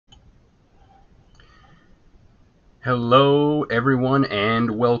Hello everyone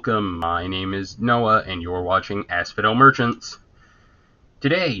and welcome. My name is Noah and you're watching Asphodel Merchants.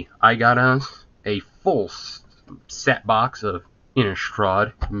 Today I got us a full set box of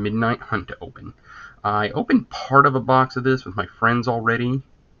Innistrad Midnight Hunt to open. I opened part of a box of this with my friends already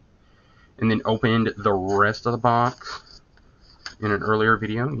and then opened the rest of the box in an earlier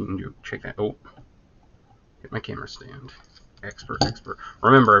video. You can check that. Oh, hit my camera stand. Expert.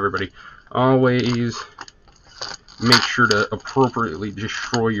 Remember everybody, always make sure to appropriately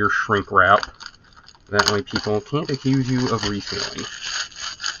destroy your shrink wrap. That way people can't accuse you of resealing.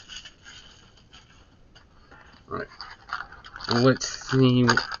 Alright. Let's see.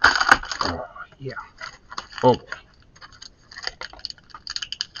 Oh, yeah. Oh,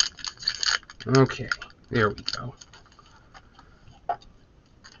 boy. Okay. There we go.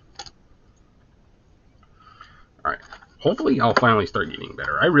 Alright. Hopefully I'll finally start getting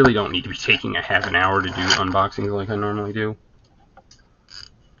better. I really don't need to be taking a half an hour to do unboxings like I normally do.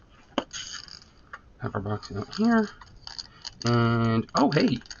 Have our boxing out here. And, oh,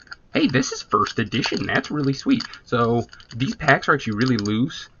 hey, this is first edition. That's really sweet. So, these packs are actually really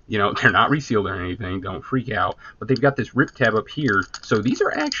loose. You know, they're not resealed or anything. Don't freak out. But they've got this rip tab up here. So, these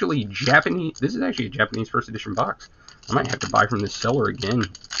are actually Japanese. This is actually a Japanese first edition box. I might have to buy from this seller again.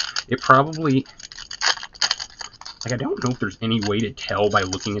 It probably... Like, I don't know if there's any way to tell by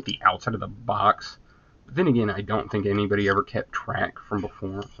looking at the outside of the box. But then again, I don't think anybody ever kept track from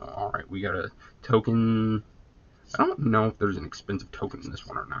before. So, alright, we got a token... I don't know if there's an expensive token in this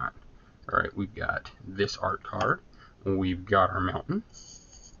one or not. Alright, we've got this art card. We've got our mountain.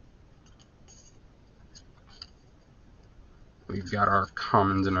 We've got our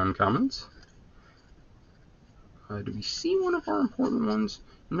commons and uncommons. Do we see one of our important ones?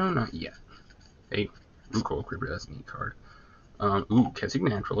 No, not yet. Hey, Coil Creeper, that's a neat card. Kessig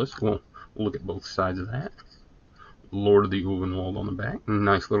Naturalist. We'll look at both sides of that. Lord of the Ulvenwald on the back.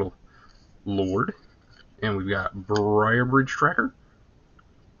 Nice little Lord. And we've got Briarbridge Tracker.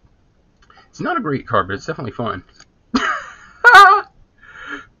 It's not a great card, but it's definitely fun.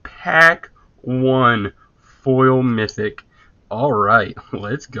 Pack 1 Foil Mythic. Alright,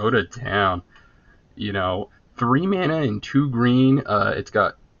 let's go to town. You know, 3 mana and 2 green. It's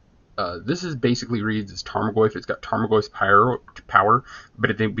got, this is basically reads as Tarmogoyf. It's got Tarmogoyf's power,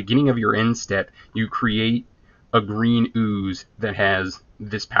 but at the beginning of your end step, you create a green ooze that has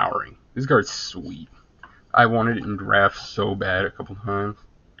this powering. This card's sweet. I wanted it in draft so bad a couple times.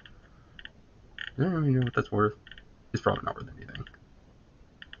 I don't really know what that's worth. It's probably not worth anything.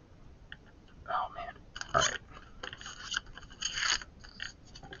 Oh, man. Alright.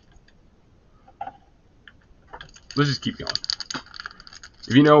 Let's just keep going.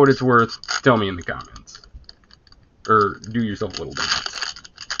 If you know what it's worth, tell me in the comments. Or do yourself a little dance.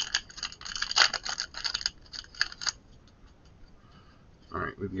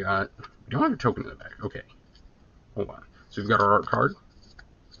 Alright, we don't have a token in the back. Okay. Hold on. So we've got our art card.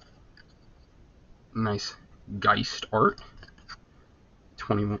 Nice Geist art.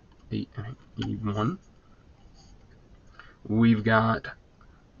 28 and 81. We've got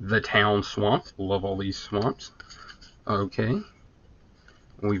the Town Swamp. Love all these swamps. Okay.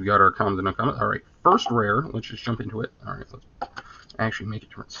 We've got our commons and uncommons. Alright, first rare. Let's just jump into it. Alright, let's actually make a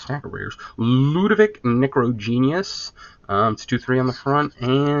different stack of rares. Ludovic Necrogenius. It's 2/3 on the front,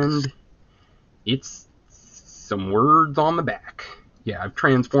 and it's some words on the back. Yeah, I've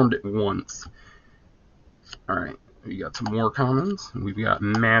transformed it once. Alright, we got some more commons. We've got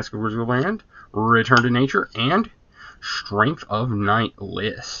Mask of Rizzoland, Return to Nature, and Strength of Night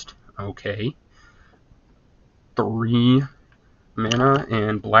List. Okay. 3 mana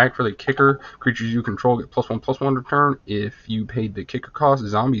and black for the kicker. Creatures you control get +1/+1 to turn. If you paid the kicker cost,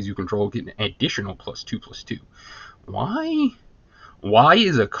 zombies you control get an additional +2/+2. Why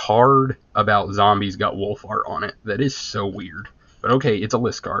is a card about zombies got wolf art on it? That is so weird. But okay, it's a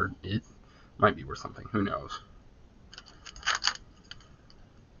list card. It might be worth something. Who knows?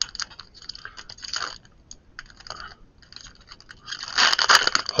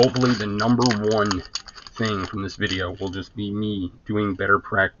 Hopefully the number 1 thing from this video will just be me doing better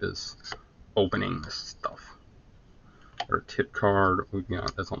practice opening this stuff. Our tip card, we've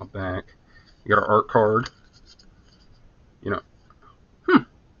got that's on the back. We got our art card. You know,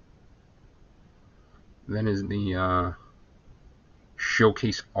 Then is the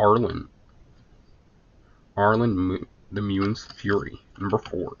Showcase Arlen. The Mune's Fury. Number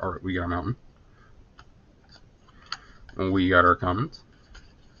 4. Alright, we got a mountain. And we got our commons.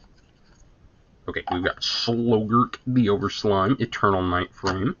 Okay, we've got Slogurk the Overslime, Eternal Night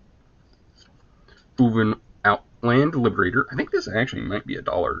Frame. Land Liberator. I think this actually might be $1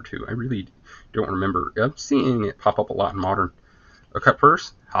 or $2. I really don't remember. I'm seeing it pop up a lot in Modern. A cut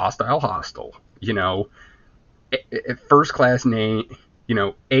purse, hostile. You know, first class name. You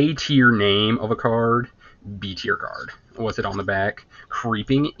know, A tier name of a card, B tier card. What's it on the back?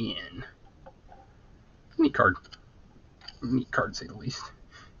 Creeping in. Neat card. Neat card, to say the least.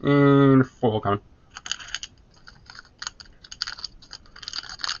 And foil common.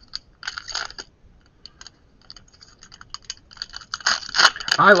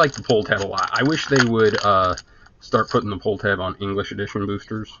 I like the pull tab a lot. I wish they would start putting the pull tab on English edition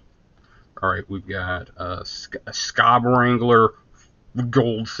boosters. Alright, we've got a Scob Wrangler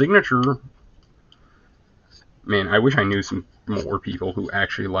gold signature. Man, I wish I knew some more people who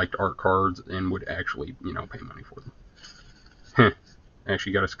actually liked art cards and would actually, you know, pay money for them.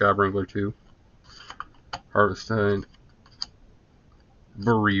 Actually got a Scob Wrangler too. Harvested.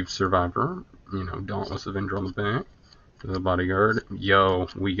 Bereaved Survivor. You know, Dauntless Avenger on the back. The Bodyguard. Yo,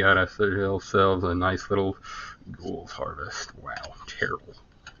 we got ourselves a nice little Ghouls Harvest. Wow, terrible.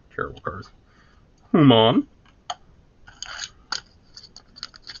 Terrible cards. Human.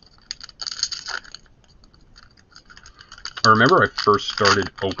 I remember I first started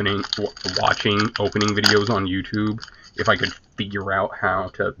watching opening videos on YouTube if I could figure out how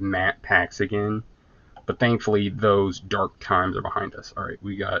to map packs again. But thankfully, those dark times are behind us. Alright,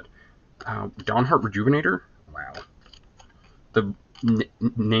 we got Dawnheart Rejuvenator. Wow. The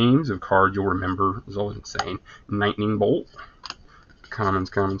names of cards you'll remember is always insane. Lightning Bolt. Commons.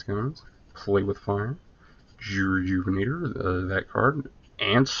 Play with Fire. Rejuvenator, that card.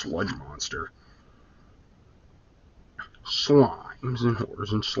 And Sludge Monster. Slimes and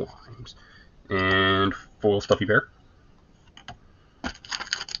Horrors and Slimes. And foil Stuffy Bear.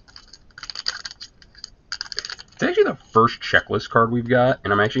 It's actually the first checklist card we've got,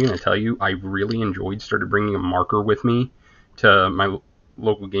 and I'm actually going to tell you, I really started bringing a marker with me to my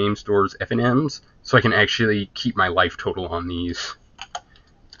local game stores F&Ms, so I can actually keep my life total on these.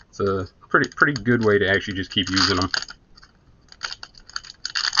 It's a pretty good way to actually just keep using them.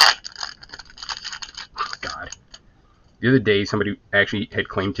 God. The other day, somebody actually had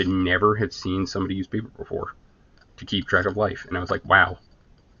claimed to never have seen somebody use paper before to keep track of life, and I was like, wow.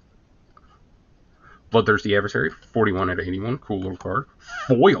 Bloodthirsty Adversary, 41 out of 81, cool little card.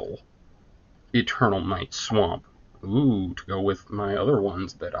 Foil Eternal Night Swamp. Ooh, to go with my other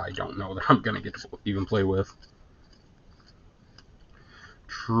ones that I don't know that I'm going to get to even play with.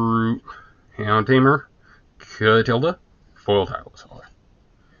 True Hound Tamer, Catilda, Foil Tireless Hauler.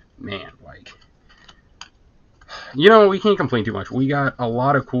 Man, like, you know, we can't complain too much. We got a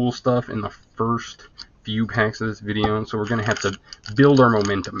lot of cool stuff in the first few packs of this video, so we're going to have to build our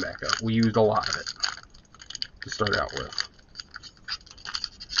momentum back up. We used a lot of it to start out with.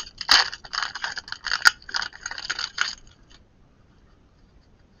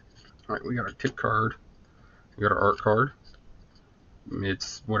 Alright, we got our tip card. We got our art card.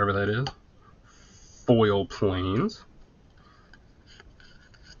 It's whatever that is. Foil Plains.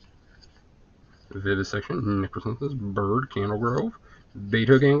 Vivisection, Necrosynthesis, Bird, Candle Grove,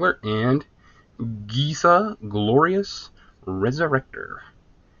 Beethoven Angler, and Gisa Glorious Resurrector.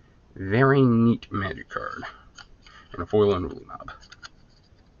 Very neat magic card. And a foil Unruly Mob.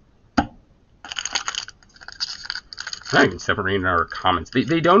 Not even separating our commons.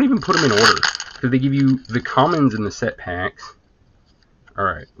 They don't even put them in order, because they give you the commons in the set packs.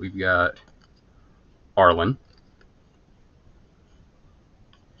 Alright, we've got Arlen.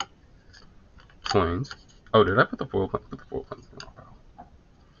 Plains. Oh, did I put the foil plains? Put the foil plains in the pile.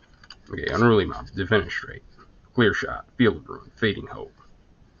 Okay, Unruly Mob, Defenestrate, Clear Shot, Field of Ruin, Fading Hope.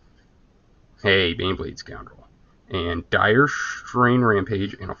 Hey, Baneblade Scoundrel. And Dire Strain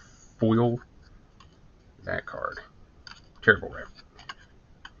Rampage and a foil that card. Terrible rare.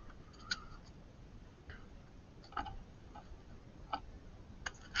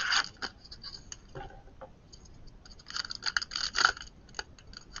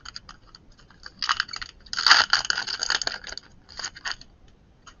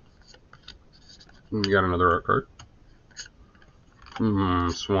 We got another art card.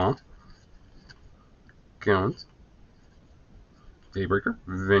 Swamp. Guns. Daybreaker.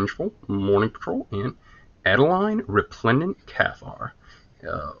 Vengeful. Morning Patrol. And Adeline Resplendent Cathar.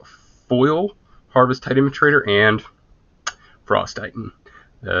 Foil Harvest Titan Trader and Frost Titan.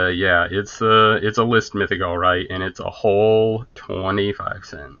 Yeah, it's a list mythic, alright, and it's a whole 25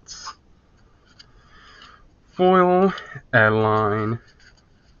 cents. Foil Adeline.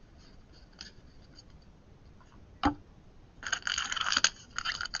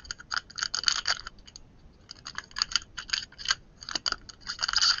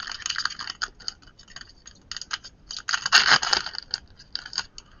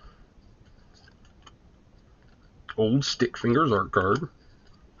 Old Stick Fingers art card.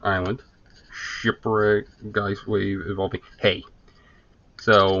 Island. Shipwreck. Geist Wave Evolving. Hey.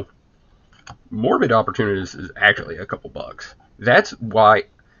 So, Morbid Opportunist is actually a couple bucks. That's why.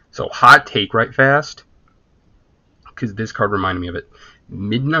 So, hot take right fast. Because this card reminded me of it.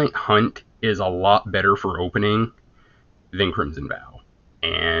 Midnight Hunt is a lot better for opening than Crimson Vow.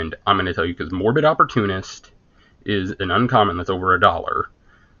 And I'm going to tell you because Morbid Opportunist is an uncommon that's over $1.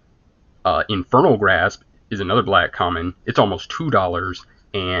 Infernal Grasp is another black common. It's almost $2.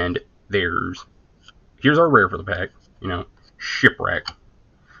 And here's our rare for the pack. Shipwreck.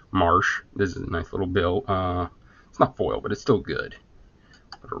 Marsh. This is a nice little bill. It's not foil, but it's still good.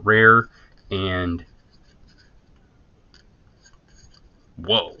 But a rare and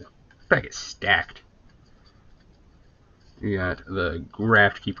whoa, pack is stacked. You got the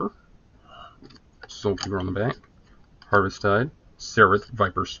Graft Keeper, Soul Keeper on the back, Harvest Tide, Seraph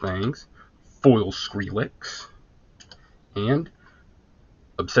Viper Spangs, Foil Skrillex, and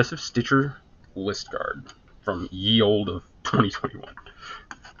Obsessive Stitcher List Guard from ye old of 2021.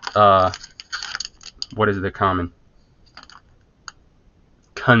 What is the common?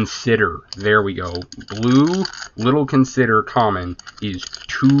 Consider. There we go. Blue Little Consider common is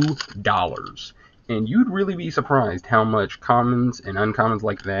 $2. And you'd really be surprised how much commons and uncommons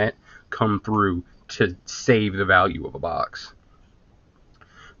like that come through to save the value of a box.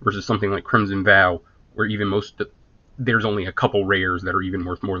 Versus something like Crimson Vow, where even there's only a couple rares that are even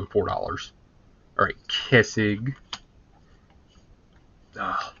worth more than $4. Alright, Kessig.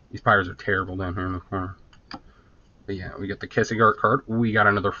 These pyres are terrible down here in the corner. But yeah, we got the Kessig art card. We got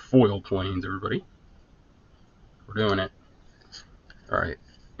another foil Plains, everybody. We're doing it. Alright,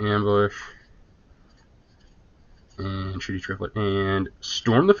 Ambush. And Shitty Triplet. And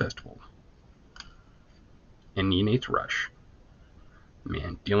Storm the Festival. And Neonate's Rush.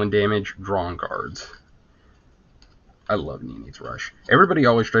 Man, dealing damage, drawing cards. I love Neonate's Rush. Everybody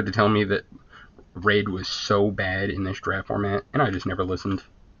always tried to tell me that Raid was so bad in this draft format, and I just never listened.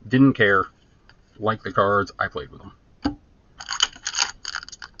 Didn't care. Liked the cards. I played with them.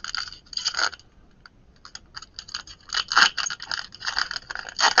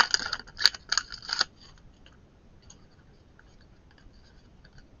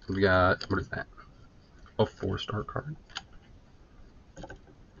 We got, what is that? A 4-star card.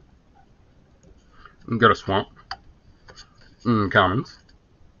 We got a Swamp. Commons.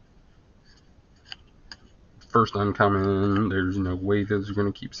 First uncommon, there's no way those are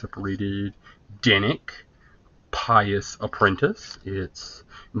going to keep separated. Dennick, Pious Apprentice. It's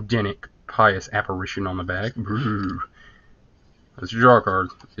Dennick, Pious Apparition on the back. Brrr. That's your draw card.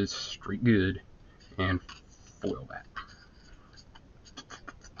 It's straight good. And foil that.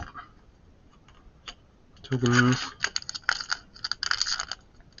 Tokens.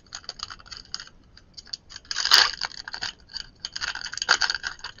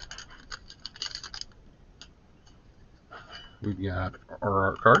 We've got our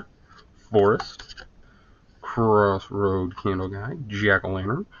art card, Forest, Crossroad Candle Guide,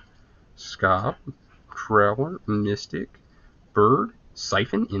 Jack-o'-lantern, Scob, Traveler, Mystic, Bird,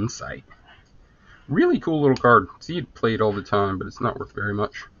 Siphon, Insight. Really cool little card. See it played all the time, but it's not worth very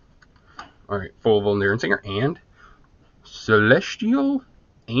much. Alright, full Volnarian Singer, and Celestial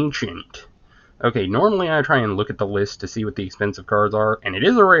Ancient. Okay, normally I try and look at the list to see what the expensive cards are, and it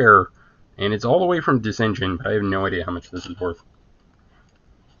is a rare. And it's all the way from Dissension, but I have no idea how much this is worth.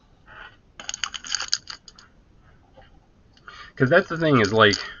 Because that's the thing, is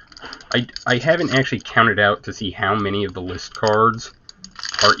like, I haven't actually counted out to see how many of the list cards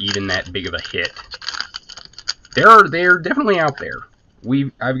are even that big of a hit. They're definitely out there.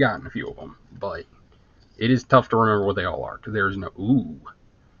 I've gotten a few of them, but it is tough to remember what they all are, because there's no... Ooh,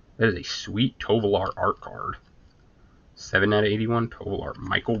 that is a sweet Tovolar art card. 7 out of 81, Tovolar.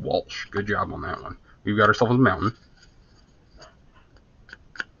 Michael Walsh. Good job on that one. We've got ourselves a Mountain.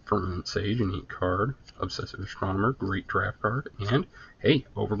 Firmament Sage, a neat card. Obsessive Astronomer, great draft card. And, hey,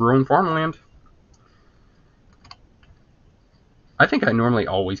 Overgrown Farmland. I think I normally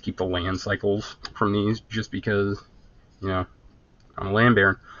always keep the land cycles from these, just because, I'm a land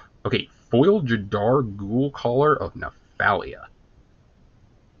baron. Okay, Foil Jadar Ghoul Caller of Nephalia.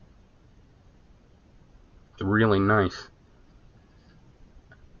 It's really nice.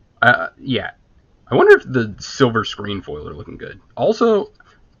 Yeah. I wonder if the silver screen foil are looking good. Also,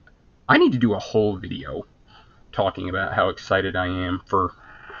 I need to do a whole video talking about how excited I am for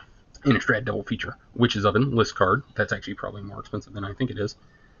Innistrad Double Feature. Witch's Oven list card. That's actually probably more expensive than I think it is.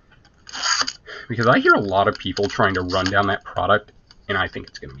 Because I hear a lot of people trying to run down that product, and I think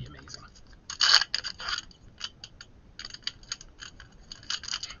it's going to be amazing.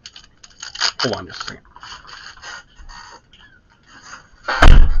 Hold on just a second.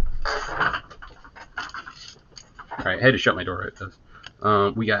 Alright, I had to shut my door right this.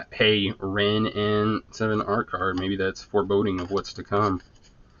 We got, hey, Ren and 7 art card. Maybe that's foreboding of what's to come.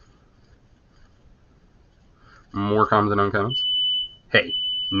 More commons and uncommons. Hey,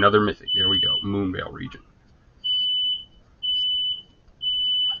 another mythic. There we go. Moonvale region.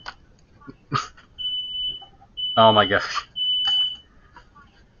 Oh my gosh.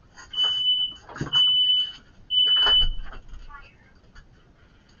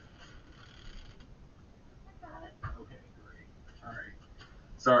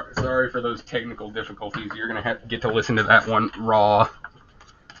 Sorry for those technical difficulties. You're going to have to get to listen to that one raw.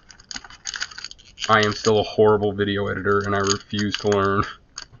 I am still a horrible video editor, and I refuse to learn.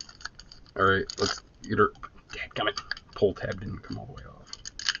 Alright, let's get her... Dadgummit. Pull tab didn't come all the way off.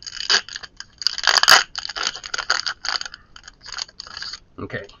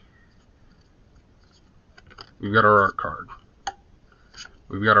 Okay. We've got our art card.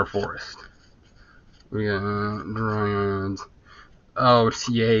 We've got our forest. We got dryads. Oh,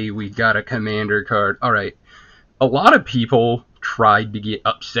 yay, we got a commander card. Alright. A lot of people tried to get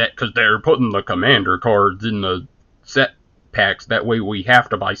upset because they're putting the commander cards in the set packs. That way we have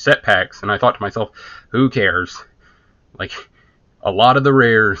to buy set packs. And I thought to myself, who cares? Like, a lot of the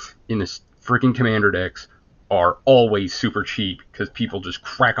rares in the freaking commander decks are always super cheap because people just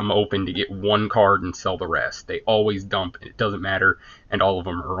crack them open to get one card and sell the rest. They always dump. It doesn't matter. And all of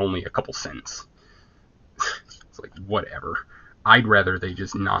them are only a couple cents. It's like, whatever. I'd rather they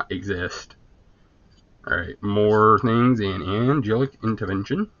just not exist. Alright, more things in Angelic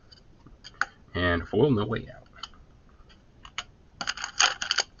Intervention. And foil No Way Out.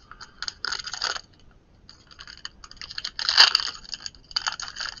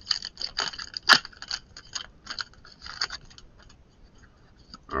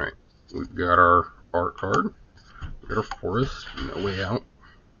 Alright, we've got our art card. We've got our forest, No Way Out.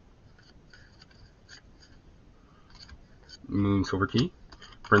 Moon Silver Key.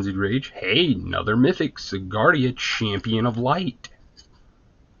 Frenzied Rage. Hey, another mythic. Sigardia, Champion of Light.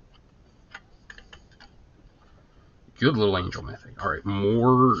 Good little angel mythic. Alright,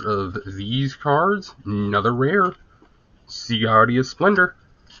 more of these cards. Another rare. Sigardia Splendor.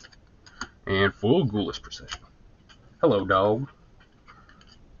 And full Ghoulish Procession. Hello, dog.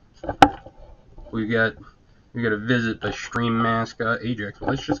 We got to visit the stream mascot Ajax.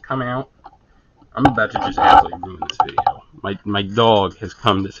 Let's just come out. I'm about to just absolutely ruin this video. My dog has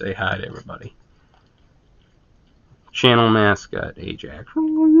come to say hi to everybody. Channel mascot Ajax.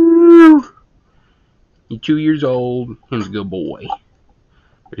 He's 2 years old. He's a good boy.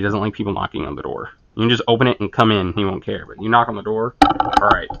 But he doesn't like people knocking on the door. You can just open it and come in. He won't care. But you knock on the door.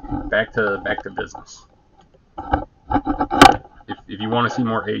 Alright. Back to business. If you want to see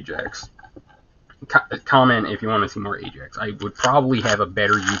more Ajax, comment if you want to see more Ajax. I would probably have a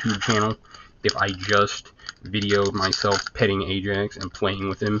better YouTube channel if I just videoed myself petting Ajax and playing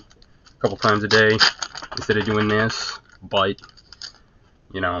with him a couple times a day instead of doing this. But,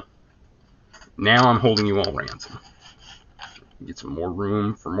 you know, now I'm holding you all ransom. Get some more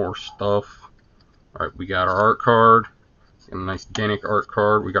room for more stuff. Alright, we got our art card. Got a nice Denic art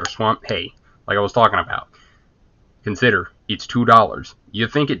card. We got our Swamp. Hey, like I was talking about, consider it's $2. You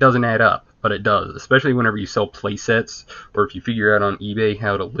think it doesn't add up, but it does, especially whenever you sell play sets, or if you figure out on eBay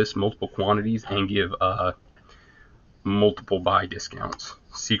how to list multiple quantities and give multiple buy discounts.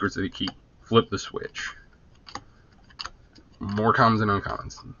 Secrets of the Key. Flip the switch. More commons and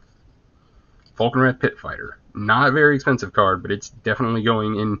uncommons. Falconrat Pit Fighter. Not a very expensive card, but it's definitely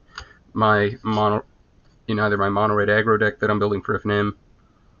going in my either my mono red aggro deck that I'm building for FNM,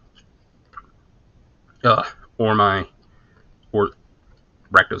 or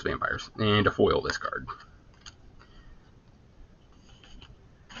Rakdos Vampires, and a foil this card.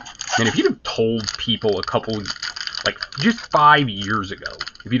 And if you'd have told people just 5 years ago,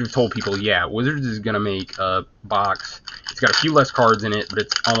 if you'd have told people, yeah, Wizards is gonna make a box, it's got a few less cards in it, but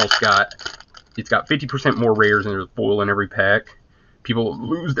it's got 50% more rares and there's a foil in every pack, people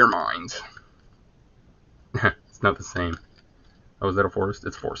lose their minds. It's not the same. Oh, is that a forest?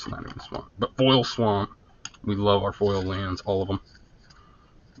 It's forest, not even swamp. But foil swamp. We love our foil lands, all of them.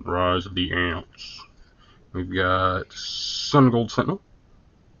 Rise of the Ants. We've got Sun Gold Sentinel.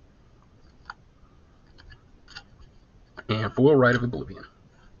 And foil Rite of Oblivion.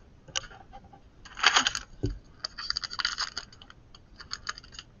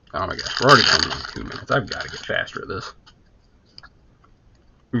 Oh my gosh, we're already coming on 2 minutes. I've got to get faster at this.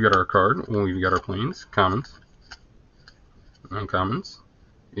 We've got our card. We've got our planes, commons, uncommons,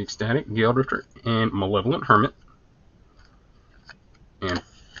 Ecstatic, Gale Drifter, and Malevolent Hermit. And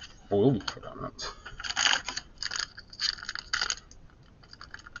foil Dominance.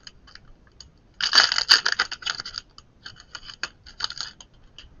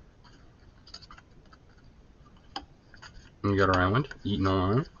 We got our island. Eaten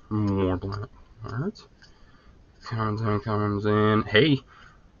alive. More black cards. Comes in. Hey,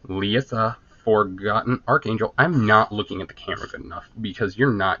 Lietha, Forgotten Archangel. I'm not looking at the camera good enough because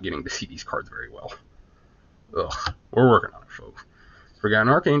you're not getting to see these cards very well. Ugh, we're working on it, folks. Forgotten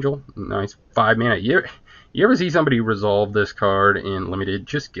Archangel, nice 5 mana. You ever see somebody resolve this card in Limited?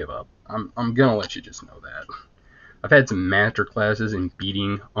 Just give up. I'm gonna let you just know that. I've had some master classes in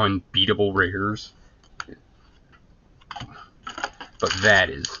beating unbeatable rares, but that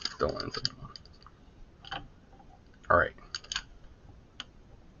is the lens of one. Alright.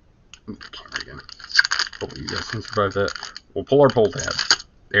 Camera again. Hopefully you guys can survive that. We'll pull our pull tab.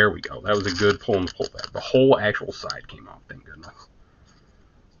 There we go. That was a good pull in the pull tab. The whole actual side came off, thank goodness.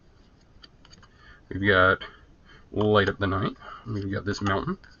 We've got Light Up the Night. We've got this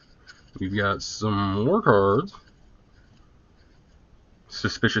mountain. We've got some more cards.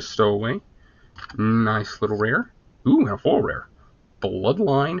 Suspicious Stowaway. Nice little rare. Ooh, and a full rare.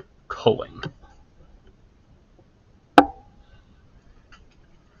 Bloodline Culling.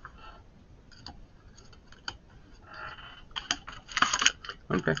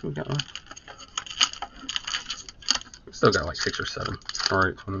 In fact, we got one. We still got like 6 or 7.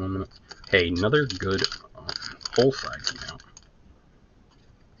 Alright, 21 minutes. Hey, another good whole side came out.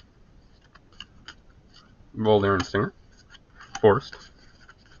 Voldaren Stinger. Forest.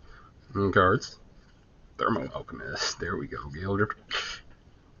 And cards. Thermal Alchemist. There we go, Gale Drifter.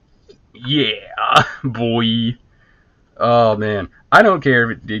 Yeah, boy. Oh, man. I don't care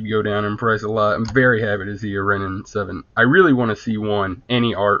if it did go down in price a lot. I'm very happy to see a Renin 7. I really want to see one.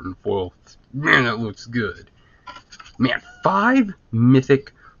 Any art and foil. Man, that looks good. Man, 5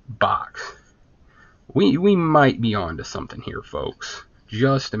 mythic box. We might be on to something here, folks.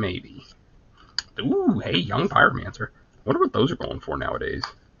 Just maybe. Ooh, hey, Young Pyromancer. Wonder what those are going for nowadays.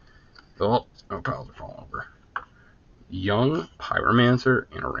 Oh, piles are falling over. Young Pyromancer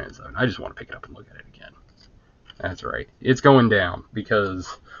and a Renin 7. I just want to pick it up and look at it again. That's right. It's going down because,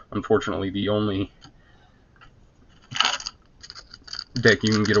 unfortunately, the only deck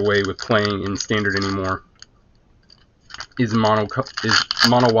you can get away with playing in Standard anymore is mono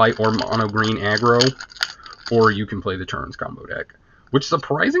white or mono green aggro, or you can play the turns combo deck, which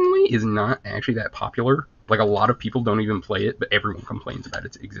surprisingly is not actually that popular. Like, a lot of people don't even play it, but everyone complains about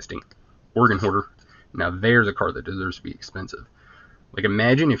its existing. Organ Hoarder. Now there's a card that deserves to be expensive. Like,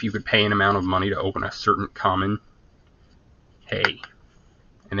 imagine if you could pay an amount of money to open a certain common. Hey,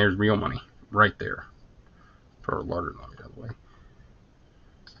 and there's real money right there. For a larger money, by the way.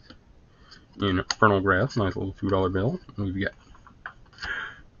 Infernal Grass, nice little $2 bill. We've got.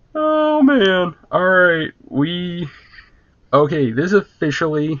 Oh man! Alright, okay, this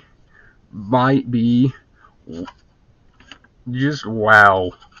officially might be just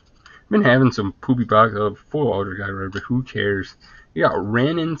wow. I've been having some poopy box of full Elder Guy Red, but who cares? You got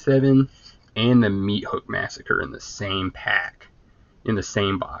Renin 7 and the Meat Hook Massacre in the same pack. In the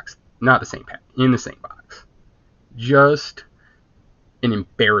same box. Not the same pack. In the same box. Just an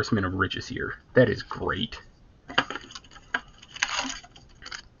embarrassment of riches here. That is great.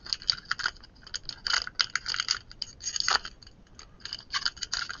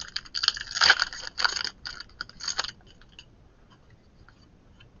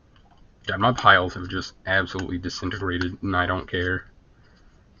 God, my piles have just absolutely disintegrated, and I don't care.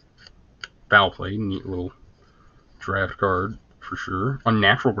 Foul Play, neat little draft card for sure.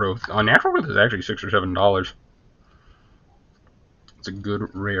 Unnatural Growth. Unnatural Growth is actually $6 or $7. It's a good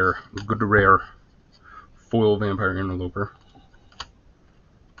rare foil Vampire Interloper.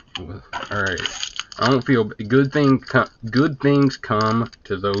 Alright. I don't feel good things come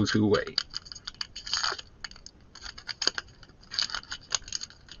to those who wait.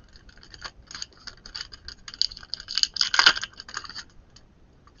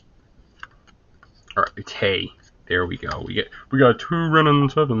 Alright, hey, there we go. We got 2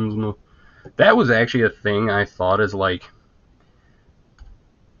 Renin 7s. That was actually a thing I thought is like,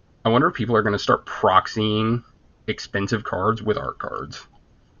 I wonder if people are going to start proxying expensive cards with art cards.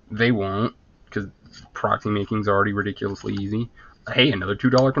 They won't, because proxy making's already ridiculously easy. Hey, another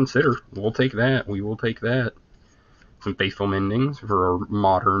 $2 Consider. We'll take that. We will take that. Some Faithful Mendings for our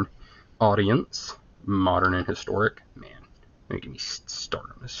modern audience. Modern and historic. Man, don't get me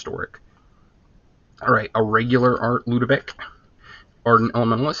started on historic. Alright, a regular Art Ludovic. Ardent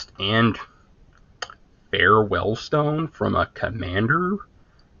Elementalist. And Farewell Stone from a Commander.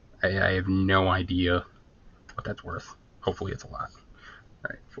 I have no idea what that's worth. Hopefully it's a lot.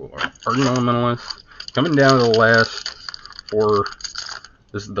 Alright, full Ardent Elementalist. Coming down to the last for...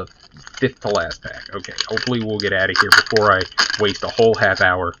 This is the 5th to last pack. Okay, hopefully we'll get out of here before I waste a whole half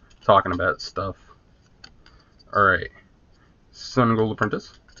hour talking about stuff. Alright. Sun and Gold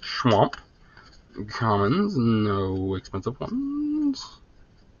Apprentice, Schwamp, commons, no expensive ones,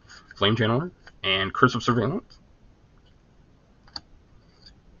 Flame Channeler, and Curse of Surveillance,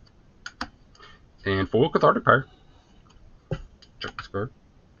 and foil Cathartic Pyre. Check this card.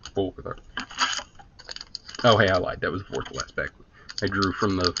 Foil Cathartic. Oh, hey, I lied. That was the fourth to last pack. I drew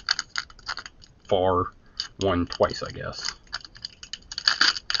from the far one twice, I guess.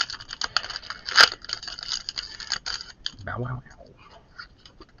 Bow wow wow.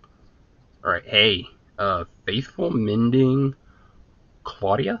 Alright, hey. Faithful Mending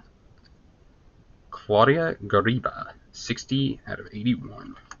Claudia Gariba. 60 out of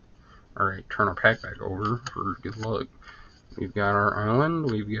 81. Alright, turn our pack back over for good luck. We've got our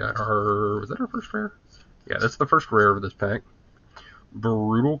island. We've got our... Was that our first rare? Yeah, that's the first rare of this pack.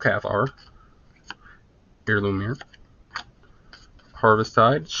 Brutal Cathar. Heirloom Mirror. Harvest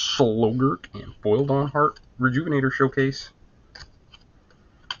Tide. Slogurk. And Foiled on Heart. Rejuvenator Showcase.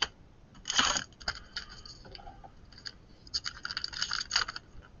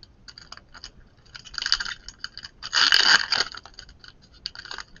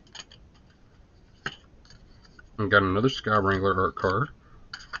 And got another Sky Wrangler art card.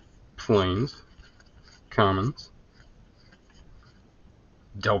 Plains. Commons.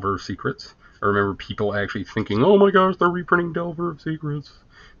 Delver of Secrets. I remember people actually thinking, oh my gosh, they're reprinting Delver of Secrets.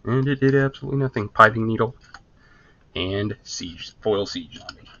 And it did absolutely nothing. Piping Needle. And Siege. Foil Siege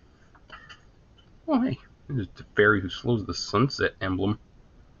Zombie. Oh hey, this is the fairy who slows the sunset emblem.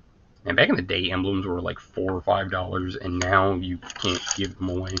 And back in the day, emblems were like $4 or $5, and now you can't give them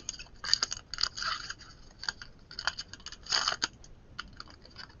away.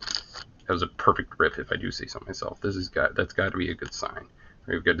 That was a perfect rip, if I do say so myself. That's got to be a good sign.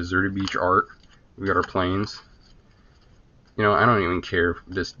 We've got Deserted Beach art. We've got our planes. You know, I don't even care if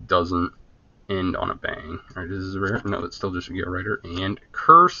this doesn't end on a bang. Alright, this is rare. No, it's still just a Go Rider. And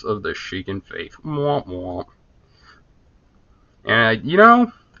Curse of the Shaken Faith. Womp womp. And, you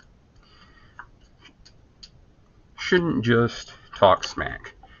know, shouldn't just talk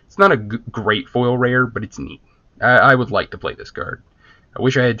smack. It's not a great foil rare, but it's neat. I would like to play this card. I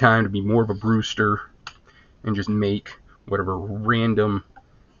wish I had time to be more of a Brewster and just make whatever random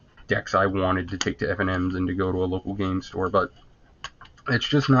decks I wanted to take to F&M's and to go to a local game store, but it's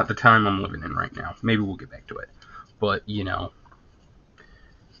just not the time I'm living in right now. Maybe we'll get back to it. But, you know,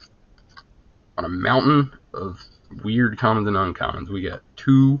 on a mountain of weird commons and uncommons, we got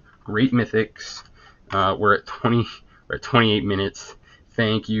two great mythics. We're at 28 minutes.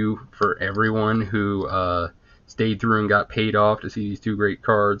 Thank you for everyone who stayed through and got paid off to see these two great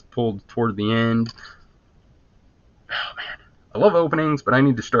cards pulled toward the end. Oh man, I love openings, but I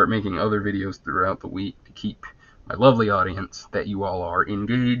need to start making other videos throughout the week to keep my lovely audience that you all are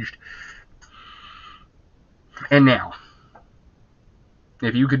engaged. And now,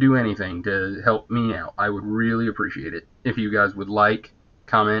 if you could do anything to help me out, I would really appreciate it. If you guys would like,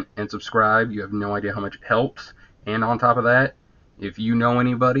 comment, and subscribe, you have no idea how much it helps. And on top of that, if you know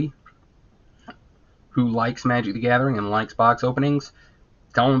anybody who likes Magic the Gathering and likes box openings,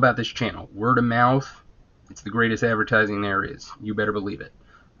 tell them about this channel. Word of mouth, it's the greatest advertising there is. You better believe it.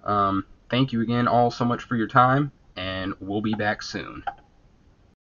 Thank you again all so much for your time, and we'll be back soon.